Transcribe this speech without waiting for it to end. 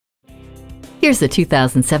Here's the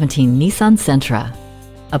 2017 Nissan Sentra.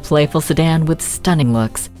 A playful sedan with stunning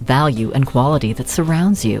looks, value, and quality that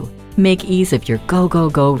surrounds you. Make ease of your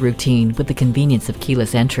go-go-go routine with the convenience of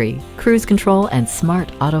keyless entry, cruise control, and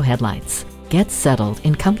smart auto headlights. Get settled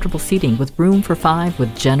in comfortable seating with room for 5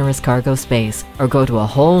 with generous cargo space, or go to a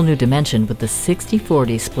whole new dimension with the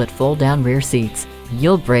 60/40 split fold-down rear seats.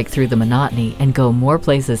 You'll break through the monotony and go more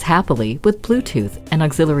places happily with Bluetooth and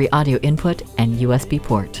auxiliary audio input and USB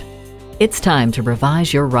port. It's time to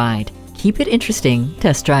revise your ride. Keep it interesting.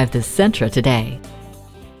 Test drive this Sentra today.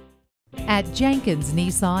 At Jenkins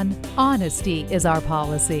Nissan, honesty is our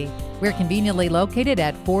policy. We're conveniently located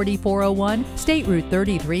at 4401 State Route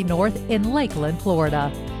 33 North in Lakeland,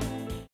 Florida.